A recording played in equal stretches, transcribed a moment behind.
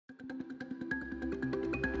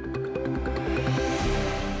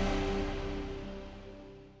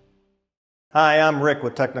Hi, I'm Rick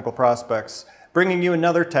with Technical Prospects, bringing you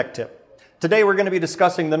another tech tip. Today we're going to be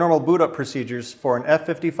discussing the normal boot up procedures for an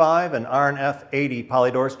F55 and RNF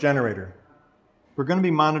Polydoros generator. We're going to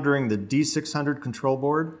be monitoring the D600 control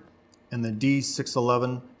board and the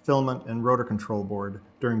D611 filament and rotor control board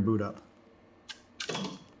during boot up.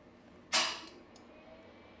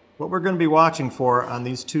 What we're going to be watching for on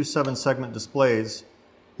these two 7-segment displays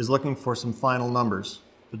is looking for some final numbers.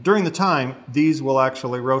 But during the time, these will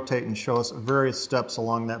actually rotate and show us various steps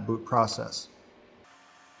along that boot process.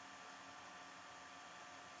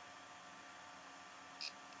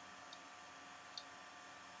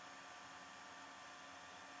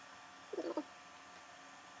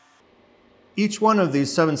 Each one of these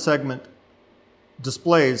 7-segment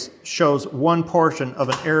displays shows one portion of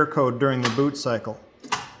an error code during the boot cycle,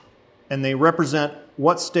 and they represent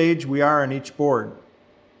what stage we are on each board.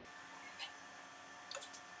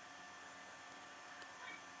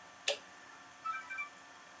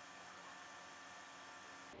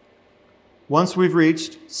 Once we've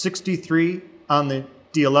reached 63 on the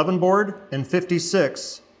D11 board and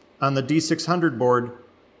 56 on the D600 board,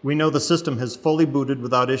 we know the system has fully booted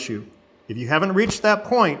without issue. If you haven't reached that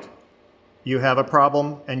point, you have a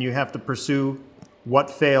problem and you have to pursue what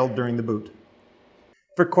failed during the boot.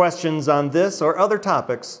 For questions on this or other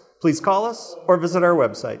topics, please call us or visit our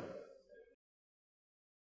website.